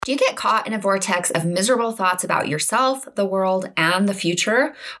Do you get caught in a vortex of miserable thoughts about yourself, the world, and the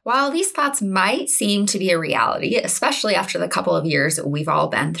future? While these thoughts might seem to be a reality, especially after the couple of years we've all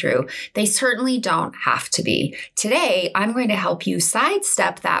been through, they certainly don't have to be. Today, I'm going to help you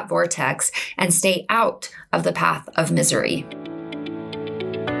sidestep that vortex and stay out of the path of misery.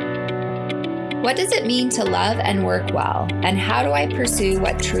 What does it mean to love and work well? And how do I pursue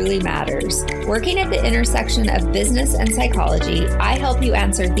what truly matters? Working at the intersection of business and psychology, I help you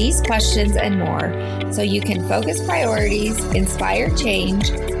answer these questions and more so you can focus priorities, inspire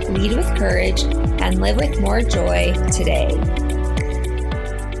change, lead with courage, and live with more joy today.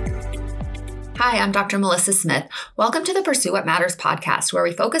 Hi, I'm Dr. Melissa Smith. Welcome to the Pursue What Matters podcast, where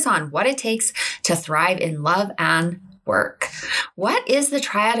we focus on what it takes to thrive in love and work. What is the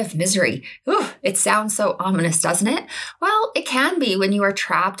triad of misery? Ooh, it sounds so ominous, doesn't it? Well, it can be when you are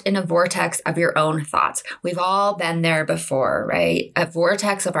trapped in a vortex of your own thoughts. We've all been there before, right? A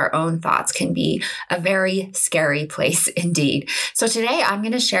vortex of our own thoughts can be a very scary place indeed. So today I'm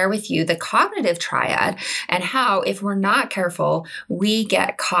going to share with you the cognitive triad and how, if we're not careful, we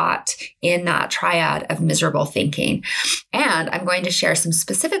get caught in that triad of miserable thinking. And I'm going to share some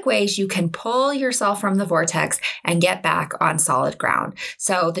specific ways you can pull yourself from the vortex and get back on solid ground.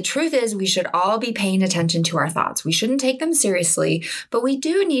 So the truth is, we should all be paying attention to our thoughts. We shouldn't take them seriously, but we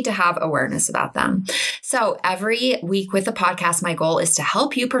do need to have awareness about them. So every week with the podcast, my goal is to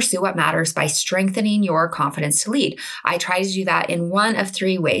help you pursue what matters by strengthening your confidence to lead. I try to do that in one of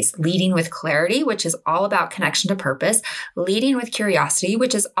three ways: leading with clarity, which is all about connection to purpose; leading with curiosity,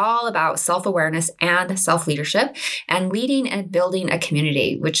 which is all about self-awareness and self-leadership; and leading and building a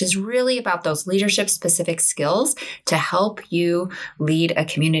community, which is really about those leadership-specific skills to help you lead a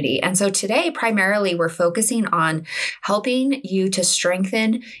community. And so today, primarily, we're focusing on helping you to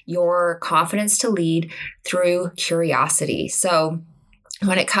strengthen your confidence to lead through curiosity. So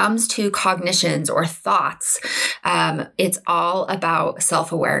when it comes to cognitions or thoughts, it's all about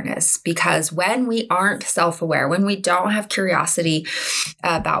self-awareness, because when we aren't self-aware, when we don't have curiosity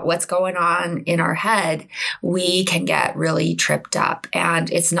about what's going on in our head, we can get really tripped up. And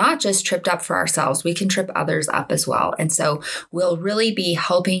it's not just tripped up for ourselves, we can trip others up as well. And so we'll really be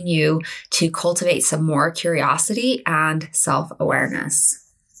helping you to cultivate some more curiosity and self-awareness.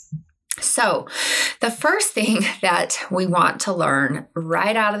 So the first thing that we want to learn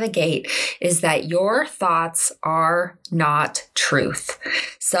right out of the gate is that your thoughts are not truth.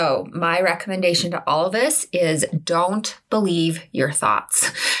 So my recommendation to all of us is don't believe your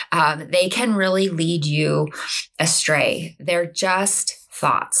thoughts. They can really lead you astray. They're just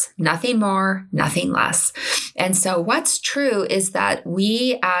thoughts, nothing more, nothing less. And so what's true is that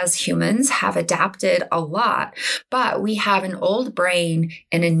we as humans have adapted a lot, but we have an old brain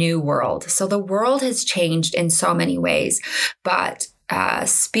in a new world. So the world has changed in so many ways, but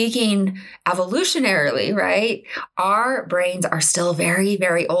speaking evolutionarily, right, our brains are still very,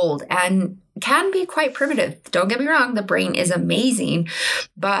 very old and can be quite primitive. Don't get me wrong, the brain is amazing,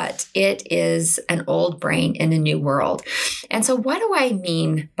 but it is an old brain in a new world. And so what do I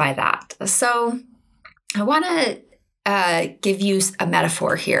mean by that? So I want to give you a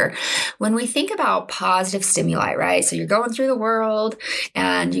metaphor here. When we think about positive stimuli, right? So you're going through the world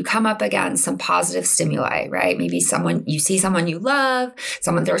and you come up against some positive stimuli, right? Maybe you see someone you love,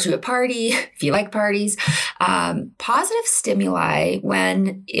 someone throws you a party, if you like parties. Positive stimuli,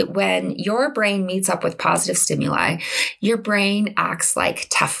 when your brain meets up with positive stimuli, your brain acts like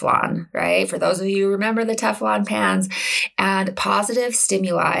Teflon, right? For those of you who remember the Teflon pans, and positive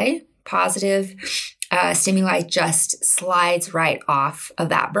stimuli just slides right off of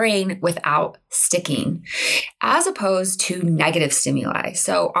that brain without sticking, as opposed to negative stimuli.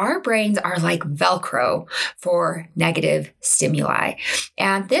 So our brains are like Velcro for negative stimuli.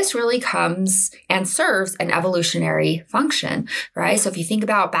 And this really comes and serves an evolutionary function, right? So if you think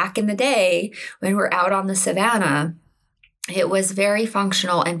about back in the day when we're out on the savannah, it was very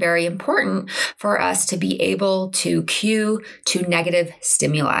functional and very important for us to be able to cue to negative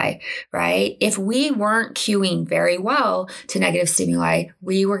stimuli, right? If we weren't cueing very well to negative stimuli,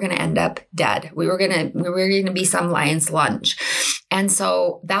 we were going to end up dead. We were going to be some lion's lunge. And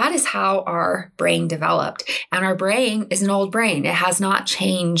so that is how our brain developed. And our brain is an old brain. It has not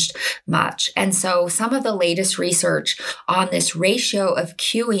changed much. And so some of the latest research on this ratio of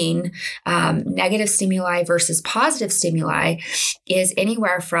cueing negative stimuli versus positive stimuli is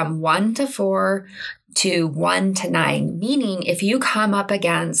anywhere from 1 to 4 to 1 to 9, meaning if you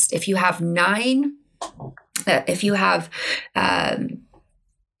have 9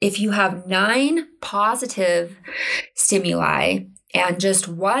 positive stimuli and just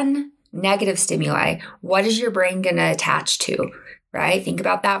 1 negative stimuli, what is your brain going to attach to? right? Think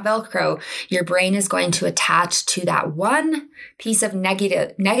about that Velcro. Your brain is going to attach to that one piece of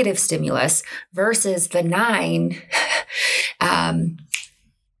negative stimulus versus the nine,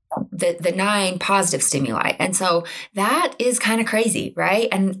 the nine positive stimuli. And so that is kind of crazy, right?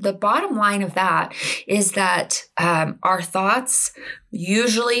 And the bottom line of that is that our thoughts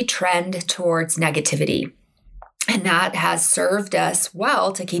usually trend towards negativity. And that has served us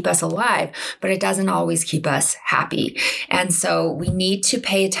well to keep us alive, but it doesn't always keep us happy. And so we need to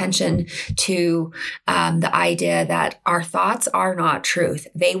pay attention to the idea that our thoughts are not truth.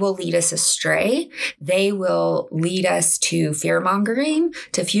 They will lead us astray. They will lead us to fear-mongering,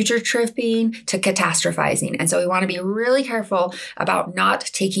 to future tripping, to catastrophizing. And so we want to be really careful about not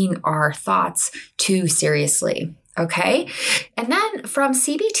taking our thoughts too seriously. Okay. And then from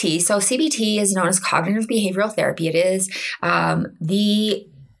CBT, so CBT is known as cognitive behavioral therapy. It is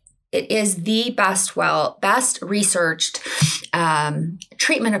the best researched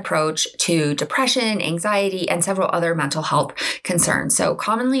treatment approach to depression, anxiety, and several other mental health concerns. So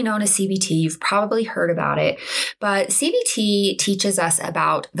commonly known as CBT, you've probably heard about it, but CBT teaches us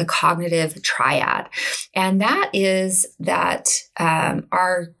about the cognitive triad. And that is that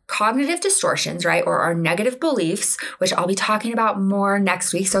our cognitive distortions, right, or our negative beliefs, which I'll be talking about more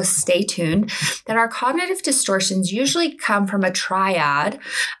next week, so stay tuned, that our cognitive distortions usually come from a triad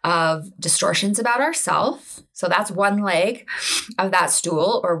of distortions about ourselves. So that's one leg of that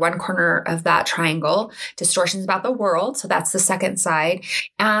stool or one corner of that triangle. Distortions about the world. So that's the second side.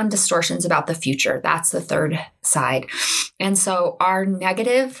 And distortions about the future. That's the third side. And so our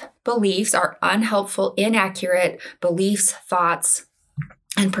negative beliefs, our unhelpful, inaccurate beliefs, thoughts,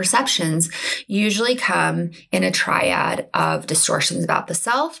 and perceptions usually come in a triad of distortions about the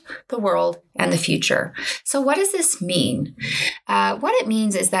self, the world, and the future. So what does this mean? What it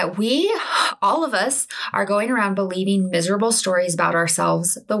means is that all of us, are going around believing miserable stories about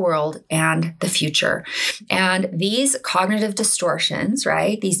ourselves, the world, and the future. And these cognitive distortions,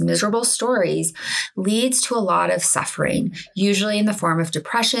 right, these miserable stories leads to a lot of suffering, usually in the form of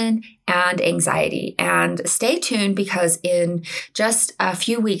depression and anxiety. And stay tuned because in just a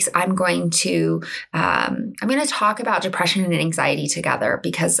few weeks, I'm going to talk about depression and anxiety together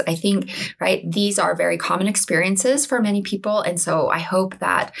because I think, right, these are very common experiences for many people. And so I hope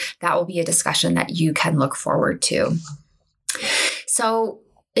that will be a discussion that you can look forward to. So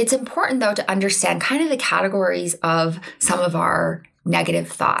it's important, though, to understand kind of the categories of some of our negative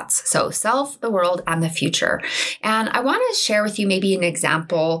thoughts. So self, the world, and the future. And I want to share with you maybe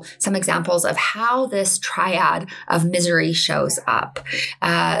some examples of how this triad of misery shows up.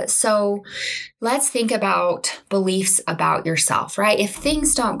 So let's think about beliefs about yourself, right? If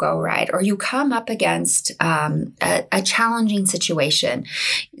things don't go right, or you come up against a challenging situation,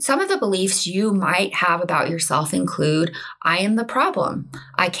 some of the beliefs you might have about yourself include, I am the problem.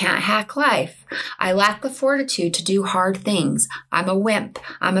 I can't hack life. I lack the fortitude to do hard things. I'm a wimp.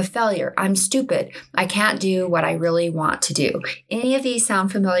 I'm a failure. I'm stupid. I can't do what I really want to do. Any of these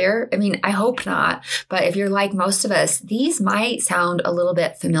sound familiar? I mean, I hope not, but if you're like most of us, these might sound a little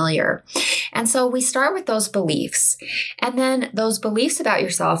bit familiar. And so we start with those beliefs, and then those beliefs about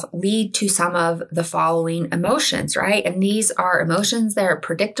yourself lead to some of the following emotions, right? And these are emotions that are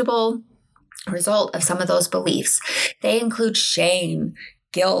predictable result of some of those beliefs. They include shame,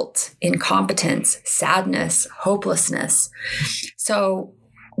 guilt, incompetence, sadness, hopelessness. So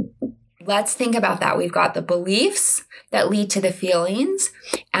let's think about that. We've got the beliefs that lead to the feelings,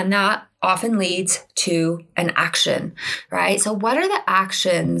 and that often leads to an action, right? So what are the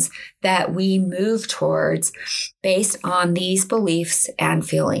actions that we move towards based on these beliefs and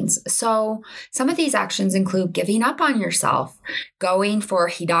feelings? So some of these actions include giving up on yourself, going for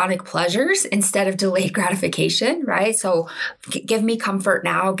hedonic pleasures instead of delayed gratification, right? So give me comfort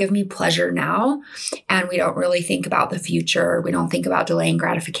now, give me pleasure now. And we don't really think about the future. We don't think about delaying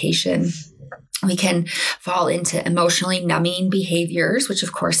gratification. We can fall into emotionally numbing behaviors, which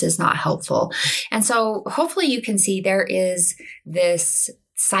of course is not helpful. And so hopefully you can see there is this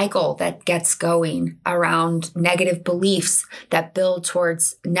cycle that gets going around negative beliefs that build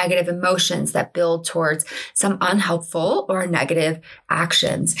towards negative emotions, that build towards some unhelpful or negative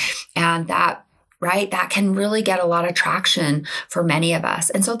actions. And that can really get a lot of traction for many of us.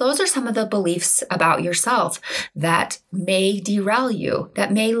 And so those are some of the beliefs about yourself that may derail you,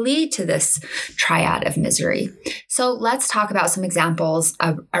 that may lead to this triad of misery. So let's talk about some examples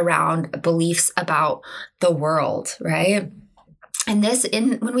around beliefs about the world, right?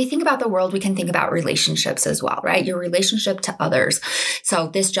 And when we think about the world, we can think about relationships as well, right? Your relationship to others. So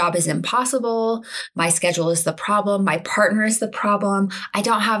this job is impossible. My schedule is the problem. My partner is the problem. I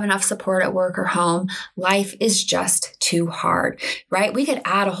don't have enough support at work or home. Life is just too hard, right? We could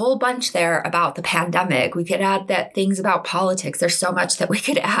add a whole bunch there about the pandemic. We could add things about politics. There's so much that we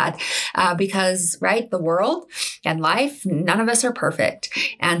could add because, right, the world and life, none of us are perfect.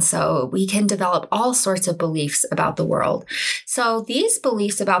 And so we can develop all sorts of beliefs about the world. So these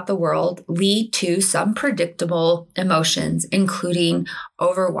beliefs about the world lead to some predictable emotions, including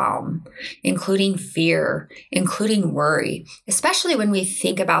overwhelm, including fear, including worry, especially when we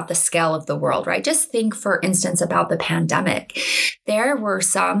think about the scale of the world, right? Just think, for instance, about the pandemic. There were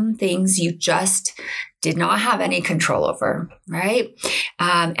some things you just did not have any control over, right?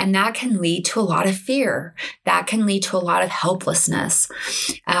 And that can lead to a lot of fear. That can lead to a lot of helplessness.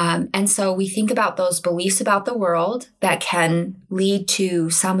 And so we think about those beliefs about the world that can lead to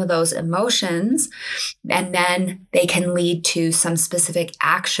some of those emotions, and then they can lead to some specific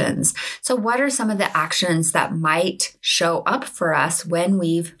actions. So what are some of the actions that might show up for us when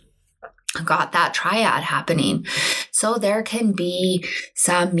we've got that triad happening? So there can be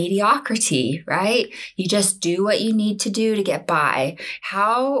some mediocrity, right? You just do what you need to do to get by.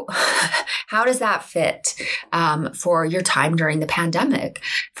 How does that fit for your time during the pandemic?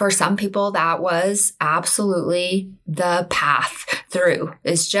 For some people, that was absolutely the path through,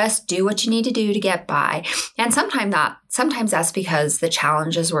 is just do what you need to do to get by. And sometimes that's because the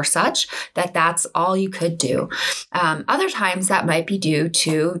challenges were such that that's all you could do. Other times that might be due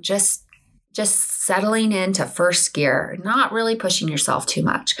to just settling into first gear, not really pushing yourself too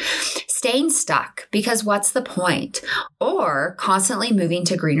much, staying stuck because what's the point? Or constantly moving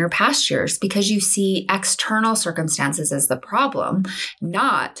to greener pastures because you see external circumstances as the problem,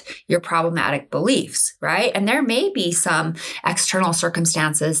 not your problematic beliefs, right? And there may be some external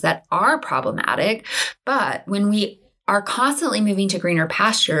circumstances that are problematic, but when we are constantly moving to greener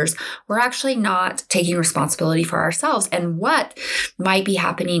pastures, we're actually not taking responsibility for ourselves and what might be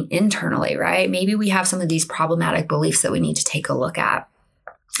happening internally, right? Maybe we have some of these problematic beliefs that we need to take a look at.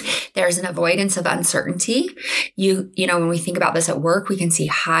 There's an avoidance of uncertainty. You know, when we think about this at work, we can see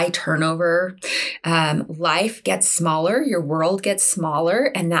high turnover. Life gets smaller, your world gets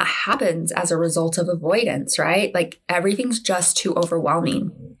smaller, and that happens as a result of avoidance, right? Like everything's just too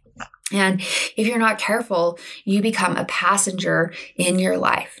overwhelming. And if you're not careful, you become a passenger in your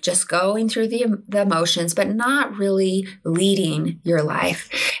life, just going through the emotions, but not really leading your life.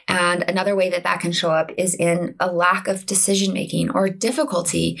 And another way that can show up is in a lack of decision-making or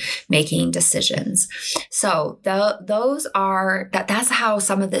difficulty making decisions. So that's how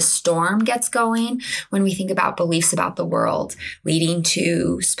some of this storm gets going when we think about beliefs about the world, leading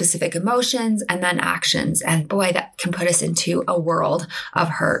to specific emotions and then actions. And boy, that can put us into a world of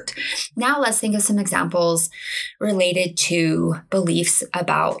hurt. Now let's think of some examples related to beliefs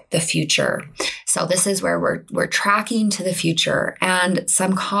about the future. So this is where we're tracking to the future, and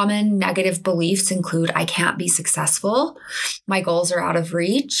some common negative beliefs include I can't be successful, my goals are out of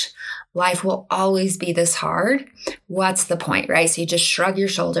reach, life will always be this hard. What's the point, right? So you just shrug your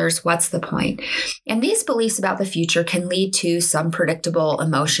shoulders. What's the point? And these beliefs about the future can lead to some predictable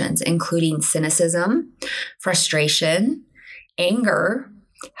emotions, including cynicism, frustration, anger,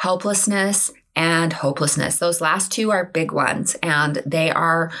 helplessness, and hopelessness. Those last two are big ones, and they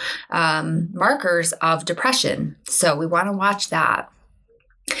are markers of depression. So we want to watch that.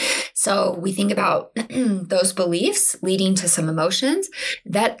 So we think about those beliefs leading to some emotions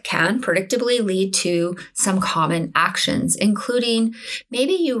that can predictably lead to some common actions, including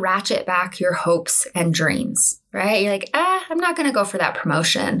maybe you ratchet back your hopes and dreams, right? You're like, I'm not going to go for that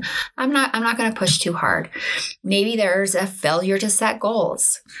promotion. I'm not going to push too hard. Maybe there's a failure to set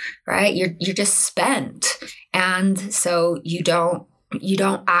goals, right? You're just spent. And so you don't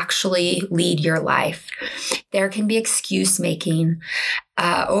actually lead your life. There can be excuse making.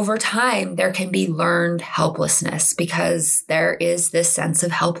 Over time, there can be learned helplessness because there is this sense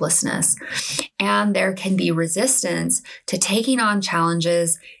of helplessness. And there can be resistance to taking on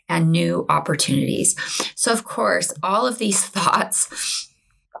challenges and new opportunities. So, of course, all of these thoughts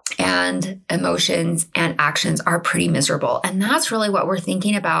and emotions and actions are pretty miserable. And that's really what we're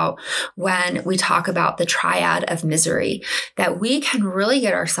thinking about when we talk about the triad of misery, that we can really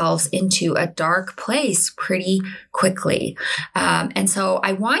get ourselves into a dark place pretty quickly. And so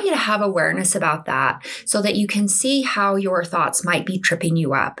I want you to have awareness about that so that you can see how your thoughts might be tripping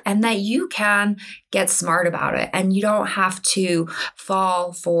you up and that you can get smart about it. And you don't have to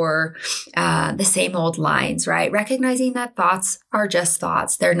fall for the same old lines, right? Recognizing that thoughts are just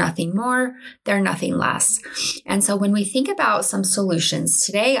thoughts. They're nothing more, they're nothing less. And so when we think about some solutions,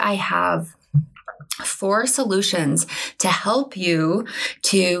 today I have 4 solutions to help you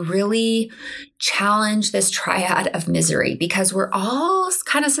to really challenge this triad of misery, because we're all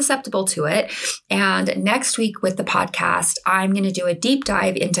kind of susceptible to it. And next week with the podcast, I'm going to do a deep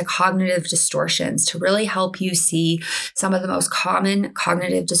dive into cognitive distortions to really help you see some of the most common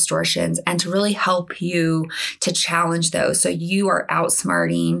cognitive distortions and to really help you to challenge those so you are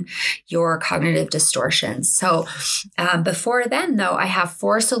outsmarting your cognitive distortions. So before then, though, I have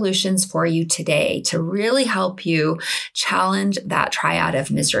 4 solutions for you today to really help you challenge that triad of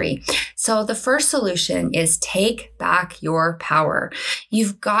misery. So the first solution is take back your power.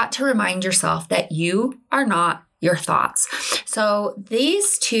 You've got to remind yourself that you are not your thoughts. So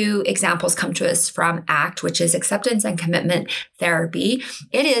these 2 examples come to us from ACT, which is acceptance and commitment therapy.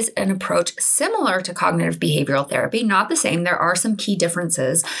 It is an approach similar to cognitive behavioral therapy, not the same. There are some key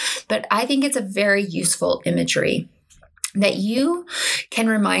differences, but I think it's a very useful imagery that you can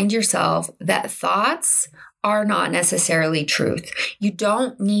remind yourself that thoughts are not necessarily truth. You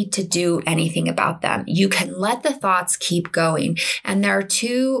don't need to do anything about them. You can let the thoughts keep going. And there are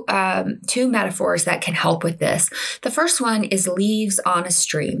two metaphors that can help with this. The first one is leaves on a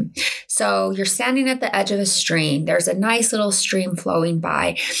stream. So you're standing at the edge of a stream. There's a nice little stream flowing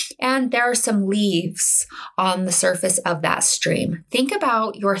by, and there are some leaves on the surface of that stream. Think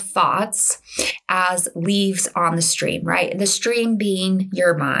about your thoughts as leaves on the stream, right? The stream being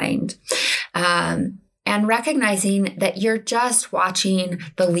your mind. And recognizing that you're just watching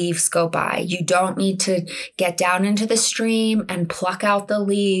the leaves go by. You don't need to get down into the stream and pluck out the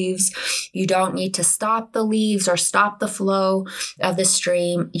leaves. You don't need to stop the leaves or stop the flow of the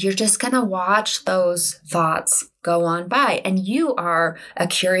stream. You're just going to watch those thoughts go on by. And you are a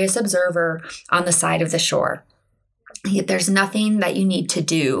curious observer on the side of the shore. There's nothing that you need to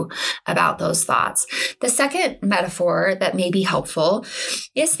do about those thoughts. The second metaphor that may be helpful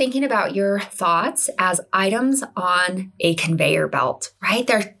is thinking about your thoughts as items on a conveyor belt,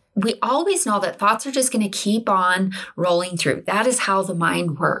 right? We always know that thoughts are just going to keep on rolling through. That is how the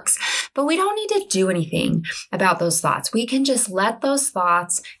mind works. But we don't need to do anything about those thoughts. We can just let those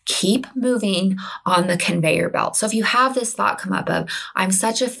thoughts keep moving on the conveyor belt. So if you have this thought come up of, I'm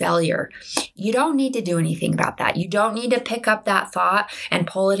such a failure, you don't need to do anything about that. You don't need to pick up that thought and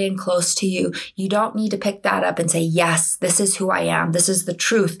pull it in close to you. You don't need to pick that up and say, yes, this is who I am. This is the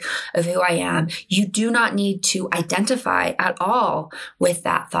truth of who I am. You do not need to identify at all with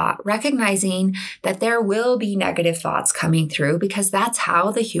that thought. Recognizing that there will be negative thoughts coming through because that's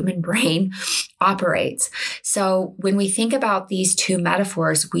how the human brain operates. So when we think about these 2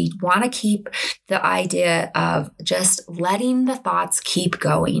 metaphors, we want to keep the idea of just letting the thoughts keep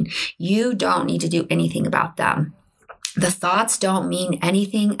going. You don't need to do anything about them. The thoughts don't mean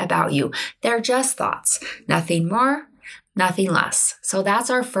anything about you. They're just thoughts, nothing more, nothing less. So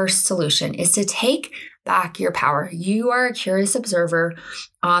that's our first solution, is to take back your power. You are a curious observer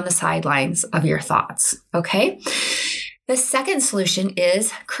on the sidelines of your thoughts, okay? The second solution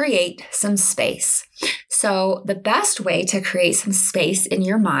is create some space. So the best way to create some space in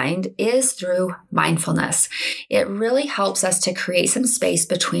your mind is through mindfulness. It really helps us to create some space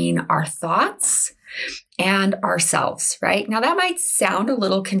between our thoughts and ourselves, right? Now that might sound a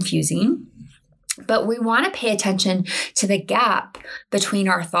little confusing, but we want to pay attention to the gap between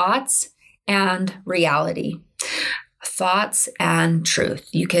our thoughts and reality, thoughts and truth.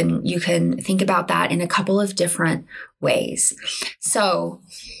 You can think about that in a couple of different ways. So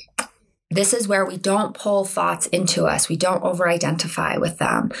this is where we don't pull thoughts into us. We don't over-identify with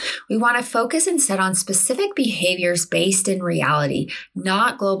them. We want to focus instead on specific behaviors based in reality,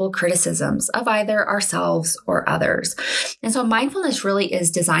 not global criticisms of either ourselves or others. And so mindfulness really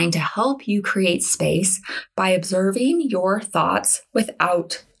is designed to help you create space by observing your thoughts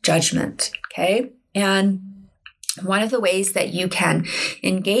without judgment, okay? And one of the ways that you can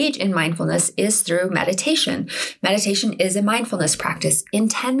engage in mindfulness is through meditation. Meditation is a mindfulness practice. In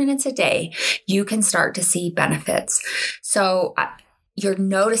 10 minutes a day, you can start to see benefits. So you're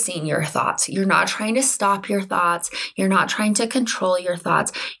noticing your thoughts. You're not trying to stop your thoughts. You're not trying to control your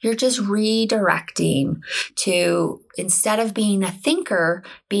thoughts. You're just redirecting to, instead of being a thinker,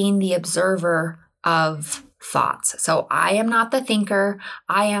 being the observer of thoughts. So I am not the thinker.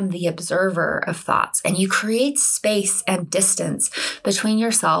 I am the observer of thoughts. And you create space and distance between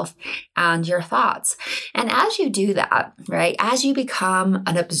yourself and your thoughts. And as you do that, right, as you become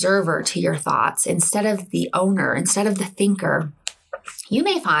an observer to your thoughts, instead of the owner, instead of the thinker, You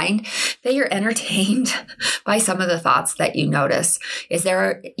may find that you're entertained by some of the thoughts that you notice. Is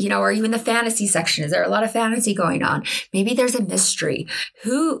there, are you in the fantasy section? Is there a lot of fantasy going on? Maybe there's a mystery.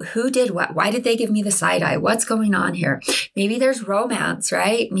 Who did what? Why did they give me the side eye? What's going on here? Maybe there's romance,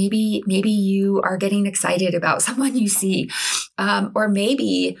 right? Maybe you are getting excited about someone you see. Or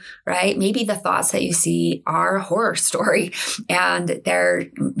maybe the thoughts that you see are a horror story and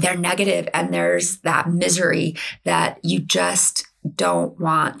they're negative, and there's that misery that you just don't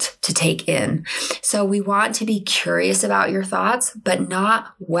want to take in. So we want to be curious about your thoughts, but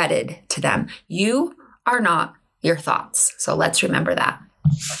not wedded to them. You are not your thoughts. So let's remember that.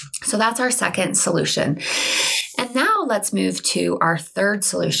 So that's our second solution. And now let's move to our third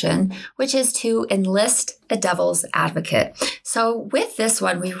solution, which is to enlist a devil's advocate. So with this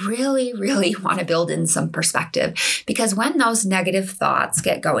one, we really, really want to build in some perspective, because when those negative thoughts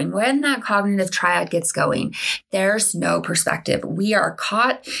get going, when that cognitive triad gets going, there's no perspective. We are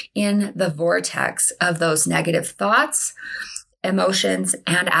caught in the vortex of those negative thoughts, emotions,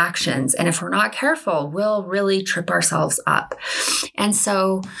 and actions. And if we're not careful, we'll really trip ourselves up. And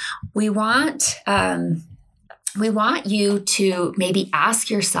so we want you to maybe ask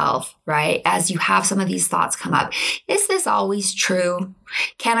yourself, right, as you have some of these thoughts come up, is this always true?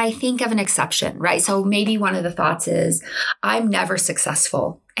 Can I think of an exception, right? So maybe one of the thoughts is, I'm never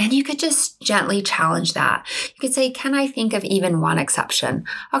successful. And you could just gently challenge that. You could say, can I think of even one exception?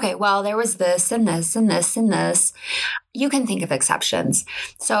 Okay, well, there was this and this and this and this. You can think of exceptions.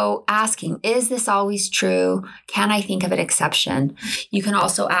 So asking, is this always true? Can I think of an exception? You can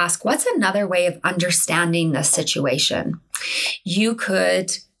also ask, what's another way of understanding this situation? You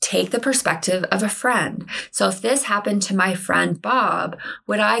could take the perspective of a friend. So if this happened to my friend Bob,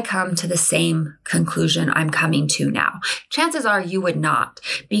 would I come to the same conclusion I'm coming to now? Chances are you would not,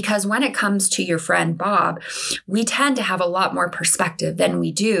 because when it comes to your friend Bob, we tend to have a lot more perspective than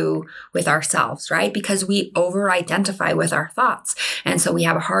we do with ourselves, right? Because we over-identify with our thoughts. And so we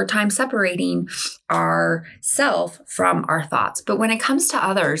have a hard time separating our self from our thoughts. But when it comes to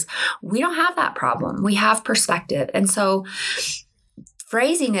others, we don't have that problem. We have perspective. And so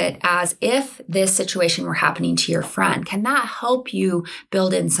phrasing it as if this situation were happening to your friend, can that help you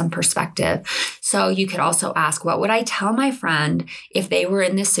build in some perspective? So you could also ask, what would I tell my friend if they were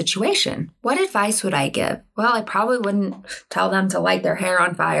in this situation? What advice would I give? Well, I probably wouldn't tell them to light their hair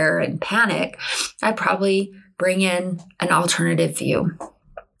on fire and panic. I'd probably bring in an alternative view.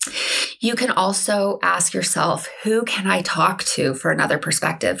 You can also ask yourself, who can I talk to for another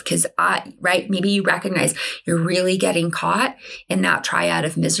perspective? Because maybe you recognize you're really getting caught in that triad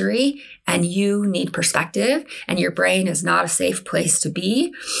of misery and you need perspective, and your brain is not a safe place to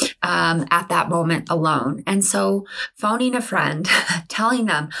be at that moment alone. And so phoning a friend, telling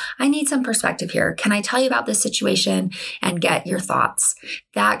them, I need some perspective here. Can I tell you about this situation and get your thoughts?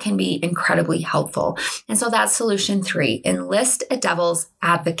 That can be incredibly helpful. And so that's solution 3, enlist a devil's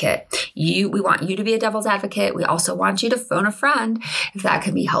advocate. We want you to be a devil's advocate. We also want you to phone a friend if that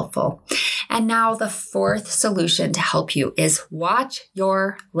can be helpful. And now the fourth solution to help you is watch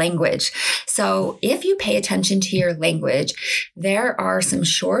your language. So if you pay attention to your language, there are some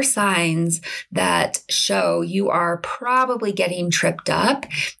sure signs that show you are probably getting tripped up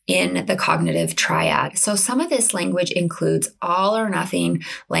in the cognitive triad. So some of this language includes all or nothing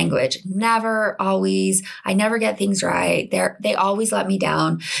language. Never, always, I never get things right. They always let me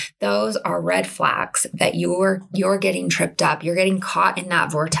down. Those are red flags that you're getting tripped up. You're getting caught in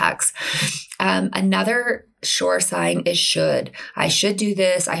that vortex. Another sure sign is should. I should do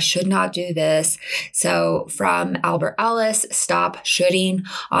this. I should not do this. So from Albert Ellis, stop shoulding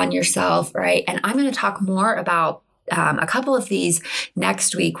on yourself, right? And I'm going to talk more about a couple of these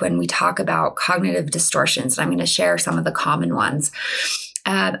next week when we talk about cognitive distortions. I'm going to share some of the common ones.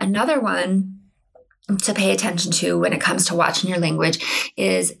 Another one to pay attention to when it comes to watching your language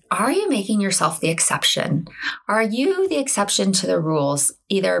is, are you making yourself the exception? Are you the exception to the rules,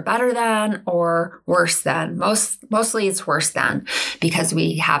 either better than or worse than? Mostly it's worse than, because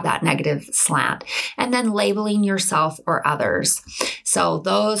we have that negative slant. And then labeling yourself or others. So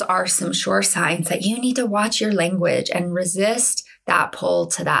those are some sure signs that you need to watch your language and resist that pull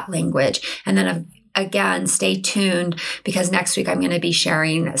to that language. And then again, stay tuned, because next week I'm going to be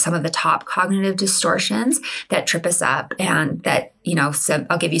sharing some of the top cognitive distortions that trip us up, and that,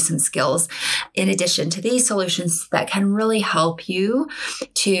 I'll give you some skills in addition to these solutions that can really help you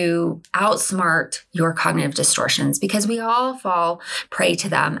to outsmart your cognitive distortions, because we all fall prey to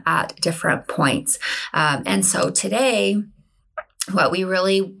them at different points. And so today, what we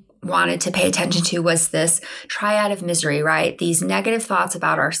really wanted to pay attention to was this triad of misery, right? These negative thoughts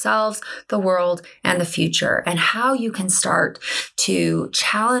about ourselves, the world, and the future, and how you can start to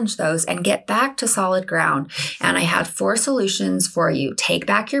challenge those and get back to solid ground. And I had 4 solutions for you. Take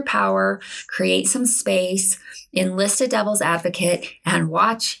back your power, create some space, enlist a devil's advocate, and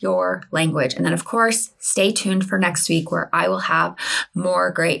watch your language. And then, of course, stay tuned for next week where I will have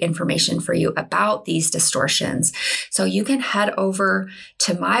more great information for you about these distortions. So you can head over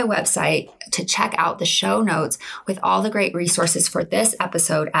to my website to check out the show notes with all the great resources for this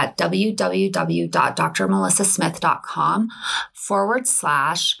episode at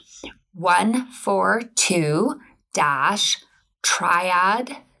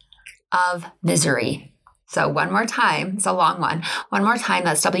www.drmelissasmith.com/142-triad of misery. So one more time, it's a long one. One more time,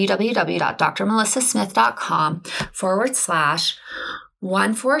 that's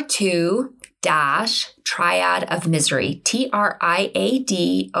www.drmelissasmith.com/142-triad of misery,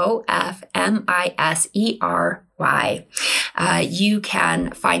 TRIADOFMISERY. You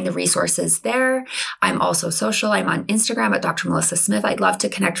can find the resources there. I'm also social. I'm on Instagram at Dr. Melissa Smith. I'd love to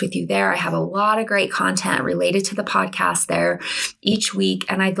connect with you there. I have a lot of great content related to the podcast there each week,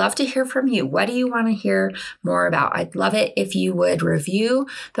 and I'd love to hear from you. What do you want to hear more about? I'd love it if you would review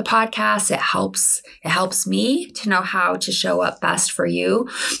the podcast. It helps me to know how to show up best for you,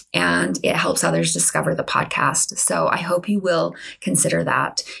 and it helps others discover the podcast. So I hope you will consider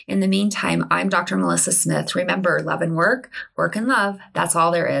that. In the meantime, I'm Dr. Melissa Smith. Remember, love and work and love. That's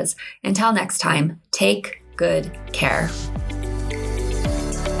all there is. Until next time, take good care.